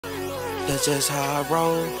That's just how I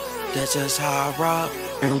roll. That's just how I rock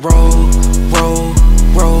and roll.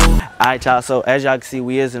 Alright y'all, so as y'all can see,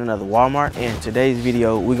 we is in another Walmart, and today's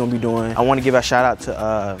video we're gonna be doing, I want to give a shout out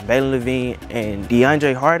to Bailey Levine and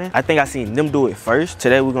DeAndre Harden. I think I seen them do it first.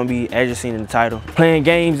 Today we're gonna be, as you seen in the title, playing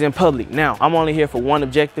games in public. Now, I'm only here for one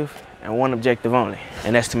objective and one objective only,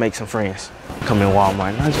 and that's to make some friends. Come in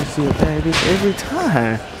Walmart and I just see a bad bitch every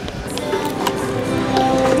time.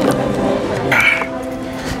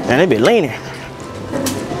 And they be leaning.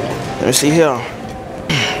 Let me see here.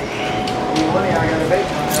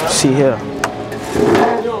 See here.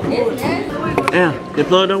 Damn, the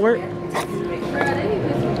plug don't work?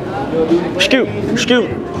 Scoot.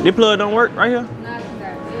 The plug don't work right here?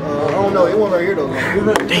 I don't know, it won't right here though.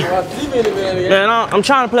 Damn. Man, I'm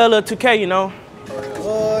trying to play a little 2K, you know?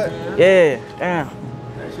 What? Yeah, damn.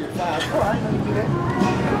 That shit fire. I ain't do that.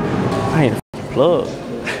 I ain't a plug.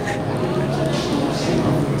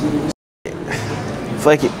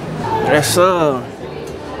 Fuck it. That's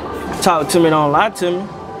talk to me, don't lie to me.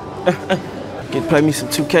 Get to play me some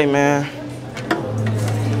 2K, man.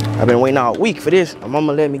 I've been waiting all week for this. My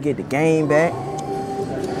mama let me get the game back.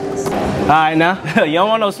 Alright now, you don't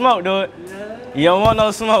want no smoke, dude. You don't want no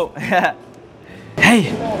smoke.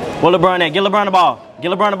 Hey, where LeBron at? Get LeBron the ball. Get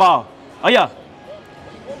LeBron the ball. Oh yeah.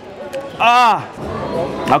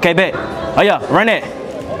 Okay, bet. Oh yeah, run that.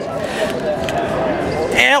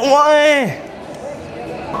 And one.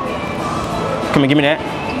 Come on, give me that.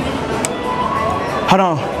 Hold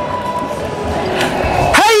on.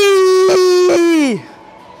 Hey!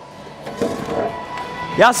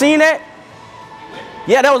 Y'all seen that?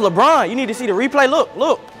 Yeah, that was LeBron. You need to see the replay.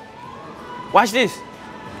 Look. Watch this.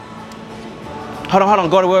 Hold on.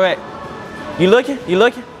 Go to where we're at. You looking?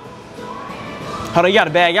 Hold on, you got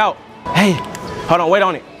to bag out. Hey, hold on, wait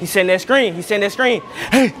on it. He's setting that screen.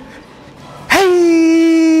 Hey!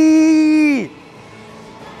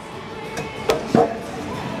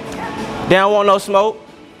 They don't want no smoke.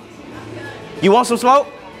 You want some smoke?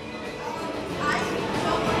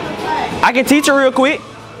 I can teach you real quick.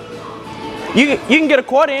 You can get a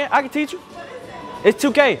quarter in. I can teach you. It's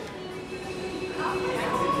 2K.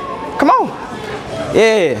 Come on.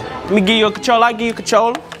 Yeah. Let me give you a controller. I'll give you a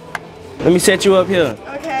controller. Let me set you up here.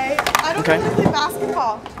 Okay. I don't know how to play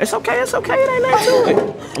basketball. It's okay. It ain't nothing to it.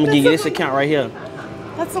 I'm gonna give you this account right here.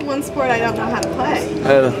 That's the one sport I don't know how to play.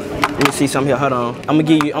 Let me see something here. Hold on. I'm gonna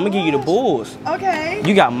give you the Bulls. Okay.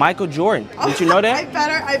 You got Michael Jordan. Did you know that?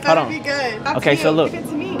 I better be good. That's okay, you. so look. Give it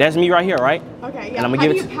to me. That's me right here, right? Okay, yeah. And I'm gonna how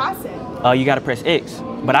give do it you pass it? You gotta press X.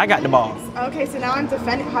 But I got the ball. Okay, so now I'm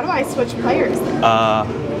defending. How do I switch players then?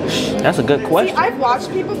 That's a good question. See, I've watched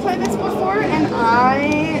people play this before, and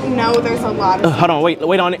I know there's a lot of. Hold on, wait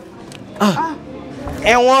on it.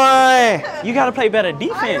 And one. You gotta play better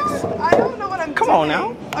defense. I don't know what I'm doing. Come on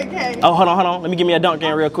now. Okay. Oh, hold on. Let me give me a dunk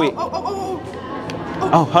in real quick.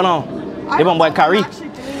 Oh, hold on. They my boy Kyrie.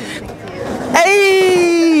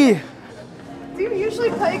 Hey! Do you usually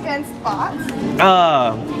play against bots?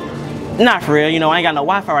 Not for real. You know, I ain't got no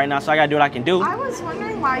Wi-Fi right now, so I gotta do what I can do. I was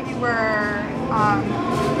wondering why you were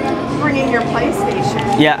bringing your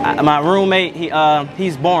PlayStation. Yeah, my roommate,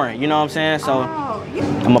 he's boring. You know what I'm saying? So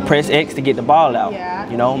I'm gonna press X to get the ball out. Yeah.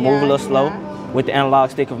 You know, move a little slow with the analog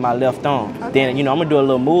stick of my left thumb. Okay. Then, you know, I'm gonna do a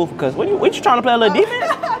little move because what you trying to play a little defense?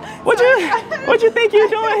 What you think you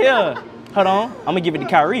doing here? Hold on. I'm gonna give it to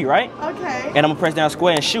Kyrie, right? Okay. And I'm gonna press down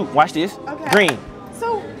square and shoot. Watch this. Okay.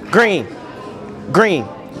 Green.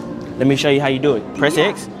 Let me show you how you do it. Press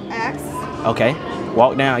X. Okay.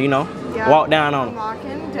 Walk down, you know. Yeah. Walk down on him.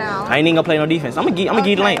 Walking down. I ain't even gonna play no defense. I'm gonna give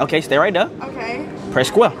you the lane. Okay, stay right there. Okay. Press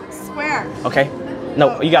square. Okay.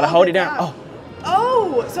 No, you gotta hold it down.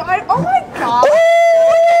 Oh, so oh my God.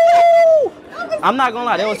 I'm not gonna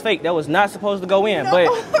lie, that was fake. That was not supposed to go in, but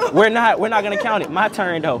we're not gonna count it. My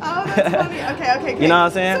turn though. Oh, that's funny. Okay. You know what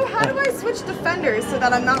I'm saying? So how do I switch defenders so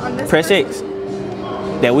that I'm not on this? Press X.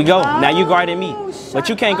 There we go. Now you guarding me. But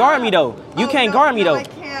you can't guard me though. You can't guard me though.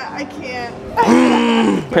 I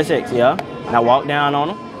can't. Press X, yeah. Now walk down on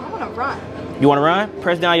him. I wanna run. You wanna run?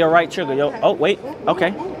 Press down your right trigger. Yo. Oh wait.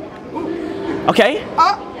 Okay. Okay.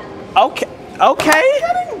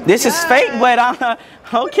 This is fake, but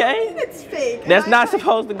okay. It's fake. That's not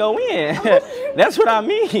supposed to go in. That's what I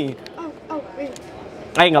mean. Oh, wait.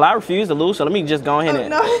 I ain't gonna lie, I refuse to lose, so let me just go ahead and.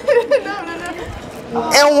 No.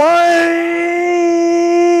 And one!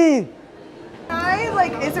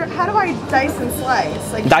 How do I dice and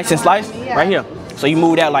slice? Like, dice and slice? Yeah. Right here. So you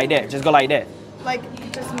move that like that. Just go like that. Like,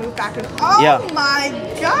 just move back and. Oh my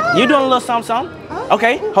God! You doing a little something.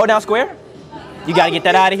 Okay, hold down square. You gotta get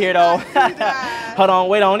that out of here though. Hold on,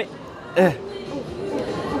 wait on it.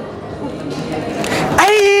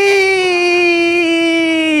 Hey!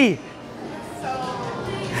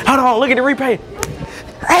 look at the replay.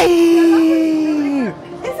 Hey!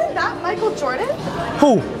 Isn't that Michael Jordan?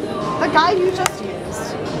 Who? The guy you just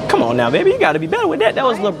used. Come on now, baby. You got to be better with that. That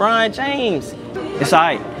was LeBron James. It's all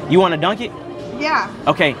right. You want to dunk it? Yeah.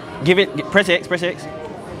 Okay. Give it. Press X. Press X.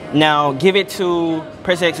 Now give it to.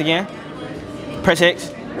 Press X again. Press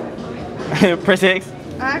X. Press X.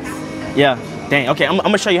 X? Yeah. Dang. Okay. I'm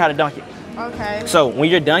gonna show you how to dunk it. Okay. So when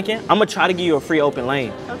you're dunking, I'm gonna try to give you a free open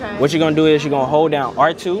lane. Okay. What you're gonna do is you're gonna hold down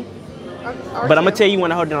R2. R2. But I'm gonna tell you when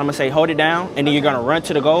to hold it down. I'm gonna say hold it down, and then you're gonna run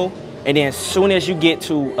to the goal. And then as soon as you get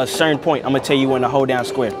to a certain point, I'm gonna tell you when to hold down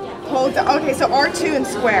square. Hold down. Okay, so R2 and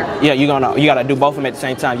square. Yeah, you gotta do both of them at the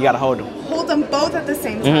same time. You gotta hold them. Hold them both at the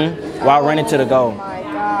same time. While running to the goal. Oh my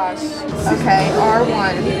gosh. Okay,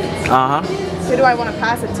 R1. Who do I want to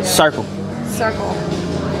pass it to? Circle. Circle.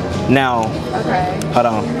 Now. Okay. Hold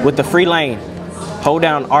on. With the free lane, hold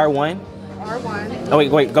down R1. R1. Oh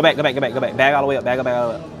wait, go back. Bag all the way up. Okay.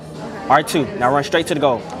 R2. Now run straight to the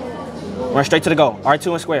goal. Run straight to the goal.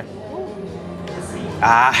 R2 and square.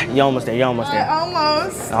 Ah, you almost there. Almost.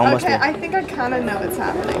 Almost okay, there. I think I kind of know what's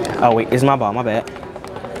happening now. Oh wait, it's my ball. My bad.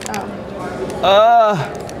 Oh.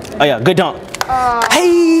 Oh yeah, good dunk.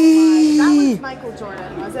 Hey. That was Michael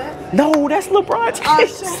Jordan, was it? No, that's LeBron James. Oh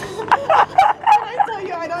shit. Did I tell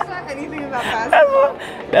you I don't know anything about basketball?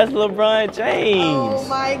 That's LeBron James. Oh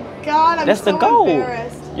my god, I'm That's so the goal.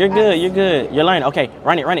 embarrassed. You're good. You're learning. Okay,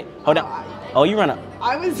 run it. Hold up. Oh, you run up.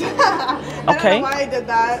 I was. I don't know why I did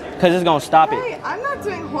that. Cause it's gonna stop Hey, it. I'm not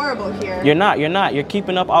doing horrible here. You're not. You're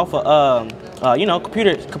keeping up off of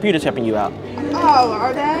computers helping you out. Oh,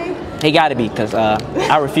 are they? He gotta be, cause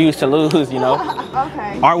I refuse to lose. You know.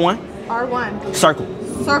 Okay. R1. R1. Circle.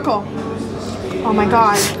 Circle. Oh my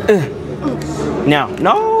god. Now,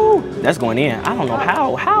 no, that's going in. I don't know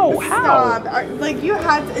how. Stop. Like you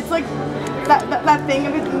had. It's like that thing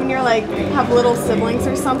of it when you're like have little siblings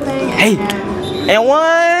or something. Hey. And one.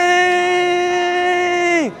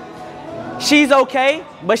 She's okay,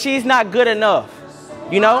 but she's not good enough.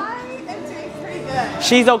 You know? I am doing pretty good.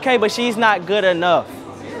 She's okay, but she's not good enough.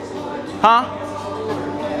 Huh?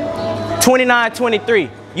 29-23.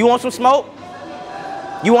 You want some smoke?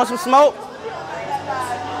 You want some smoke?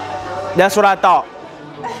 That's what I thought.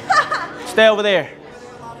 Stay over there.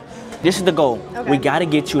 This is the goal. Okay. We gotta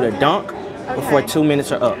get you to dunk before 2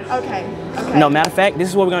 minutes are up. Okay. No, matter of fact, this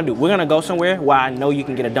is what we're gonna do. We're gonna go somewhere where I know you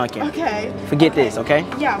can get a dunk in. Okay. Forget this, okay?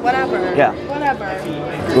 Yeah, whatever. Yeah. Whatever.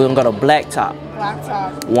 We're gonna go to blacktop.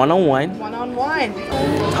 Blacktop. One-on-one. One-on-one.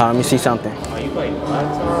 Let me see something.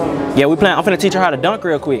 Yeah, we playing. I'm finna teach her how to dunk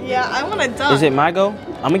real quick. Yeah, I want to dunk. Is it my go?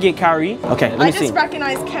 I'm gonna get Kyrie. Okay, let me I see. just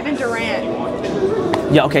recognize Kevin Durant.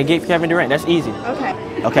 Yeah, okay, get Kevin Durant. That's easy. Okay.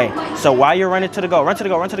 Okay, so while you're running to the goal, run to the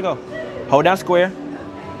goal. Hold down square.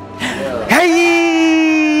 Hey!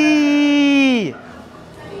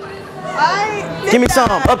 Give me some.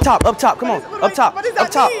 Up top. Come on. Up top. What does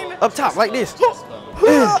that mean? Up top, like this.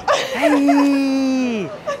 Hey!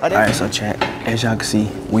 Alright, so chat, as y'all can see,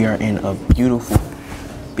 we are in a beautiful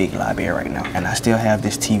big library right now, and I still have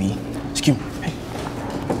this TV. Excuse me. Hey.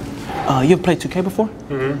 You ever played 2K before?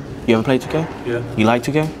 You ever played 2K? Yeah. You like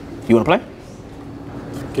 2K? You wanna play?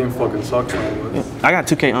 Game fucking sucks, man. Yeah. I got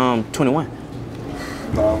 2K 21.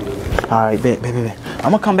 No, I'm good. Alright, bet.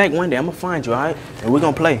 I'm gonna come back one day. I'm gonna find you, alright? And we're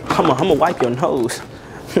gonna play. I'm gonna wipe your nose.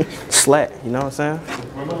 Slat, you know what I'm saying?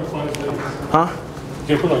 Huh?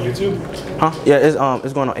 You can put it on YouTube? Huh? Yeah,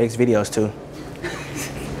 it's going on X videos too.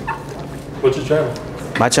 What's your channel?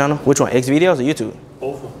 My channel? Which one? X videos or YouTube?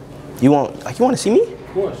 Both of them. You want to see me?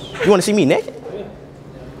 Of course. You want to see me naked? Yeah.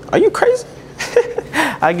 Are you crazy?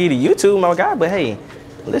 I give you YouTube, my guy, but hey,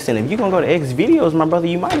 listen, if you're gonna go to X videos, my brother,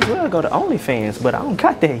 you might as well go to OnlyFans, but I don't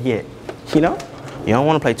got that yet. You know? You don't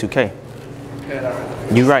want to play 2K.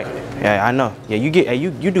 You right. Yeah, I know. Yeah, you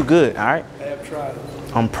do good, all right? I have tried.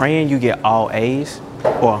 I'm praying you get all A's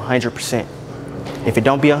or 100%. If it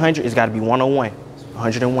don't be 100, it's got to be 101,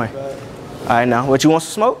 101. All right, now, what you want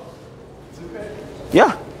some smoke?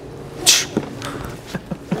 Yeah.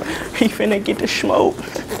 He finna get the smoke.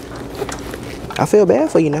 I feel bad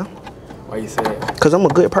for you now. Why you say that? Because I'm a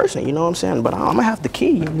good person, you know what I'm saying? But I'm going to have the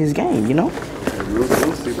key in this game, you know?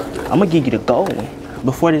 I'm going to give you the goal.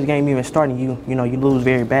 Before this game even started, you lose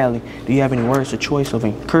very badly. Do you have any words of choice of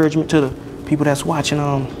encouragement to the people that's watching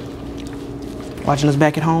us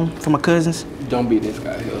back at home, for my cousins? Don't beat this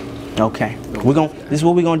guy here. Okay. This is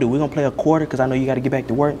what we're gonna do. We're gonna play a quarter because I know you gotta get back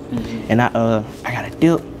to work. And I got a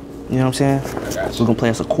dip. You know what I'm saying? We're gonna play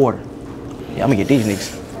us a quarter. Yeah, I'm gonna get these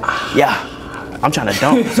niggas. Yeah. I'm trying to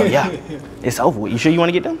dunk, so yeah. It's over with. You sure you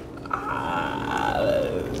wanna get them?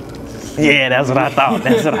 Yeah, that's what I thought.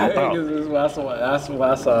 That's what I thought. That's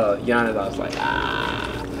why I saw Giannis. I was like,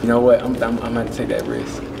 You know what? I'm gonna take that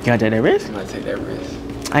risk. You gotta take that risk? I'm gonna take that risk.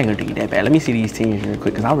 I ain't gonna do that bad. Let me see these teams real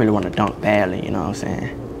quick, cause I really want to dunk badly. You know what I'm saying?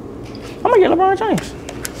 I'm gonna get LeBron James.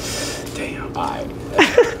 Damn. All right.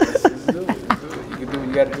 Let's do it. You can do what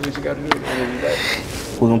you gotta do. What you gotta do.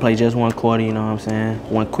 We're gonna play just one quarter. You know what I'm saying?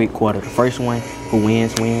 One quick quarter. The first one, who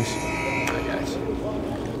wins, wins. I got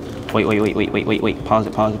you. Wait. Pause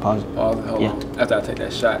it. Hold on. After I take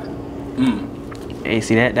that shot. Hey,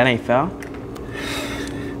 see that? That ain't foul.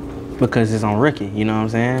 Because it's on rookie, you know what I'm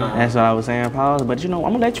saying? That's what I was saying, pause. But you know,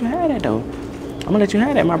 I'm gonna let you have that though. I'm gonna let you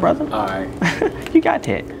have that, my brother. All right. You got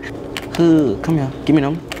that. Come here, give me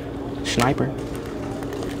them. Sniper.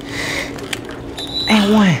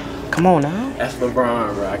 And one. Come on now. That's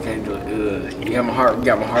LeBron, bro. I can't do it. You got my heart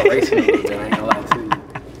racing a little bit. I ain't gonna lie to you.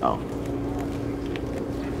 Oh.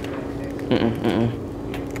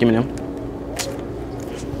 Give me them.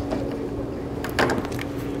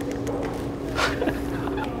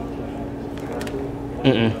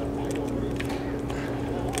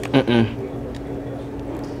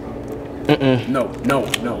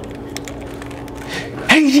 No.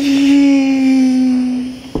 Hey.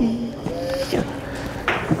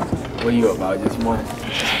 What you up about? Just one?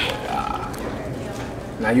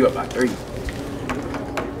 Now you up by 3.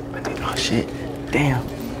 Oh shit. Damn.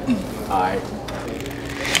 Alright.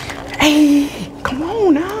 Hey, come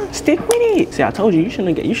on now. Stick with it. See, I told you, you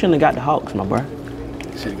shouldn't have got the Hawks, my bro.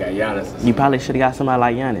 Should've got Giannis. You probably should have got somebody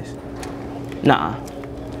like Giannis. Nah.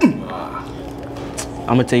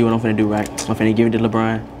 I'm gonna tell you what I'm finna do, right? I'm finna give it to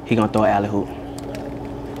LeBron. He gonna throw an alley hoop.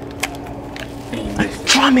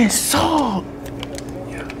 Drummond salt.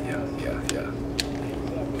 Yeah.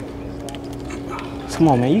 Come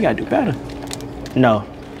on, man. You gotta do better. No.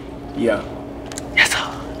 Yeah. Yes, sir.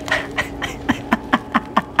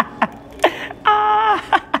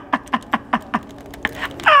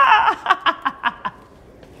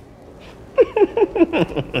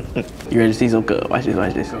 You ready to see some good? Watch this. Go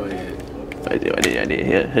ahead. Watch this.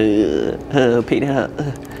 Here. Pick that up.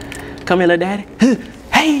 Come here, little daddy.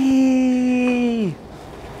 Hey!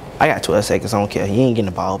 I got 12 seconds. I don't care. You ain't getting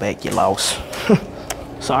the ball back. You lost.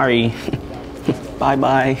 Sorry.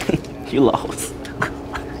 Bye. You lost.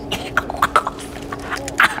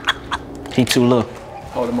 He too low.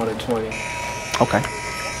 Hold him under 20. Okay.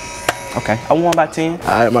 I won by 10. All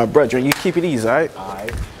right, my brother. You keep it easy, all right? All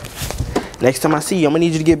right. Next time I see you, I'm gonna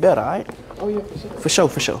need you to get better, all right? Oh, yeah, for sure.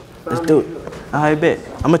 For sure. Let's do it. All right, bet.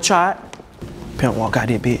 I'm gonna try it. Pimp walk out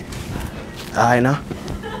there, bet. All right, now.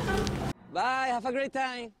 Bye, have a great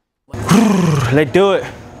time. Let's do it.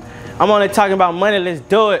 I'm only talking about money, let's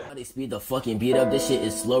do it. They speed the fucking beat up, this shit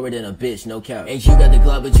is slower than a bitch, no cap. And you got the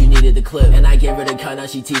glove, but you needed the clip. And I gave her the cut, now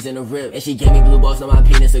she teasing the rip. And she gave me blue balls on my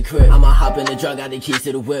penis a crib. I'ma hop in the drug, got the keys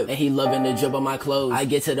to the whip. And he loving the drip on my clothes. I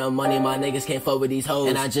get to the money, my niggas can't fuck with these hoes.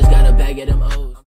 And I just got a bag of them O's.